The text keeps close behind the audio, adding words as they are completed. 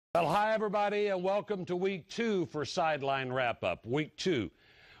Well, hi, everybody, and welcome to Week 2 for Sideline Wrap-Up. Week 2.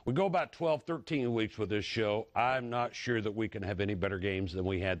 We go about 12, 13 weeks with this show. I'm not sure that we can have any better games than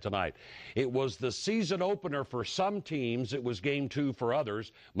we had tonight. It was the season opener for some teams. It was Game 2 for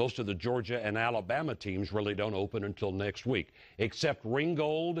others. Most of the Georgia and Alabama teams really don't open until next week, except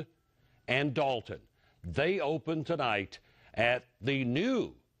Ringgold and Dalton. They open tonight at the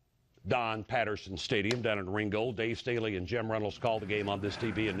new Don Patterson Stadium down in Ringgold. Dave Staley and Jim Reynolds called the game on this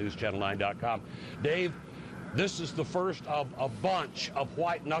TV and NewsChannel9.com. Dave, this is the first of a bunch of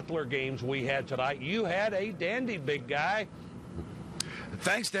white knuckler games we had tonight. You had a dandy, big guy.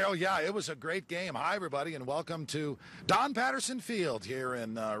 Thanks, Daryl. Yeah, it was a great game. Hi, everybody, and welcome to Don Patterson Field here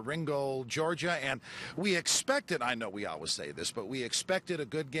in Ringgold, Georgia. And we expected, I know we always say this, but we expected a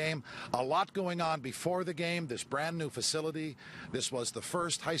good game. A lot going on before the game. This brand new facility. This was the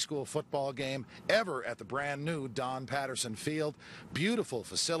first high school football game ever at the brand new Don Patterson Field. Beautiful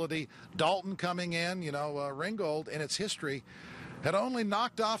facility. Dalton coming in, Ringgold in its history had only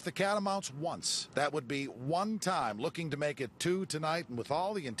knocked off the Catamounts once. That would be one time. Looking to make it 2 tonight, and with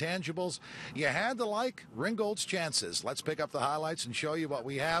all the intangibles, you had to like Ringgold's chances. Let's pick up the highlights and show you what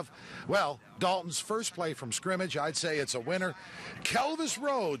we have. Well, Dalton's first play from scrimmage, I'd say it's a winner. Kelvis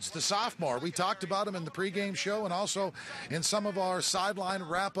Rhodes, the sophomore. We talked about him in the pregame show and also in some of our sideline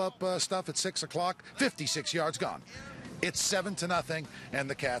wrap-up stuff at 6 o'clock. 56 yards gone. It's 7-0, and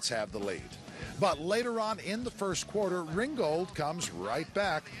the Cats have the lead. But later on in the first quarter, Ringgold comes right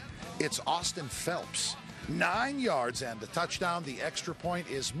back. It's Austin Phelps. 9 yards and a touchdown. The extra point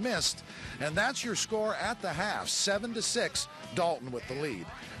is missed. And that's your score at the half. 7-6, Dalton with the lead.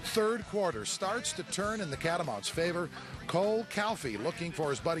 Third quarter starts to turn in the Catamounts' favor. Cole Calfee looking for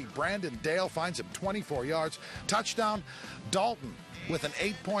his buddy Brandon Dale. Finds him 24 yards. Touchdown. Dalton with an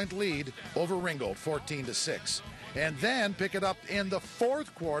 8-point lead over Ringgold, 14-6. And then pick it up in the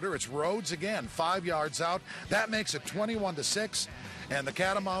fourth quarter. It's Rhodes again, 5 yards out. That makes it 21-6. And the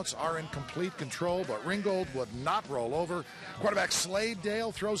Catamounts are in complete control, but Ringgold would not roll over. Quarterback Slade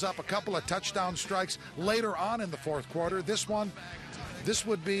Dale throws up a couple of touchdown strikes later on in the fourth quarter. This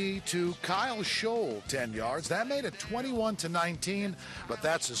would be to Kyle Scholl, 10 yards. That made it 21-19, but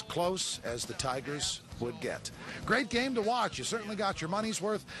that's as close as the Tigers would get. Great game to watch. You certainly got your money's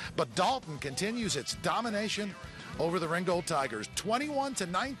worth, but Dalton continues its domination over the Ringgold Tigers.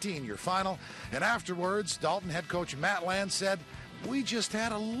 21-19 your final. And afterwards, Dalton head coach Matt Land said, "We just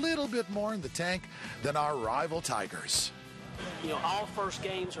had a little bit more in the tank than our rival Tigers." All first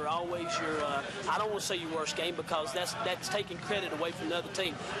games are always your, I don't want to say your worst game, because that's taking credit away from the other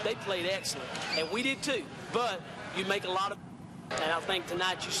team. They played excellent, and we did too, but you make a lot of. And I think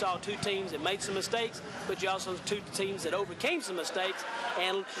tonight you saw two teams that made some mistakes, but you also saw two teams that overcame some mistakes.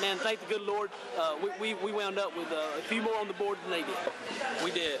 And, man, thank the good Lord, we wound up with a few more on the board than they did.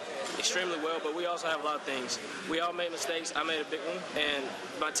 We did extremely well, but we also have a lot of things. We all made mistakes. I made a big one, and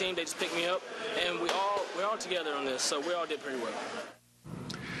my team, they just picked me up, and we're all together on this, so we all did pretty well.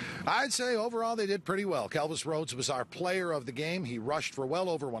 I'd say overall they did pretty well. Kelvis Rhodes was our player of the game. He rushed for well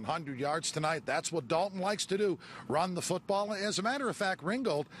over 100 yards tonight. That's what Dalton likes to do, run the football. As a matter of fact,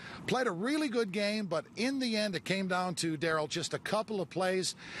 Ringgold played a really good game, but in the end it came down to, Daryl, just a couple of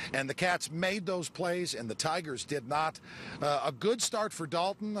plays, and the Cats made those plays, and the Tigers did not. A good start for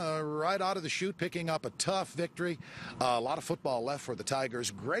Dalton right out of the chute, picking up a tough victory. A lot of football left for the Tigers.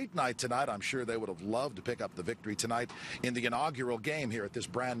 Great night tonight. I'm sure they would have loved to pick up the victory tonight in the inaugural game here at this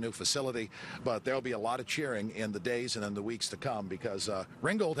brand new facility, but there'll be a lot of cheering in the days and in the weeks to come, because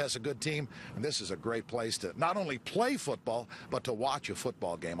Ringgold has a good team, and this is a great place to not only play football, but to watch a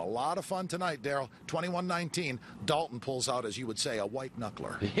football game. A lot of fun tonight, Daryl. 21-19. Dalton pulls out, as you would say, a white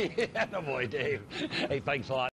knuckler. Yeah, boy, Dave. Hey, thanks a lot.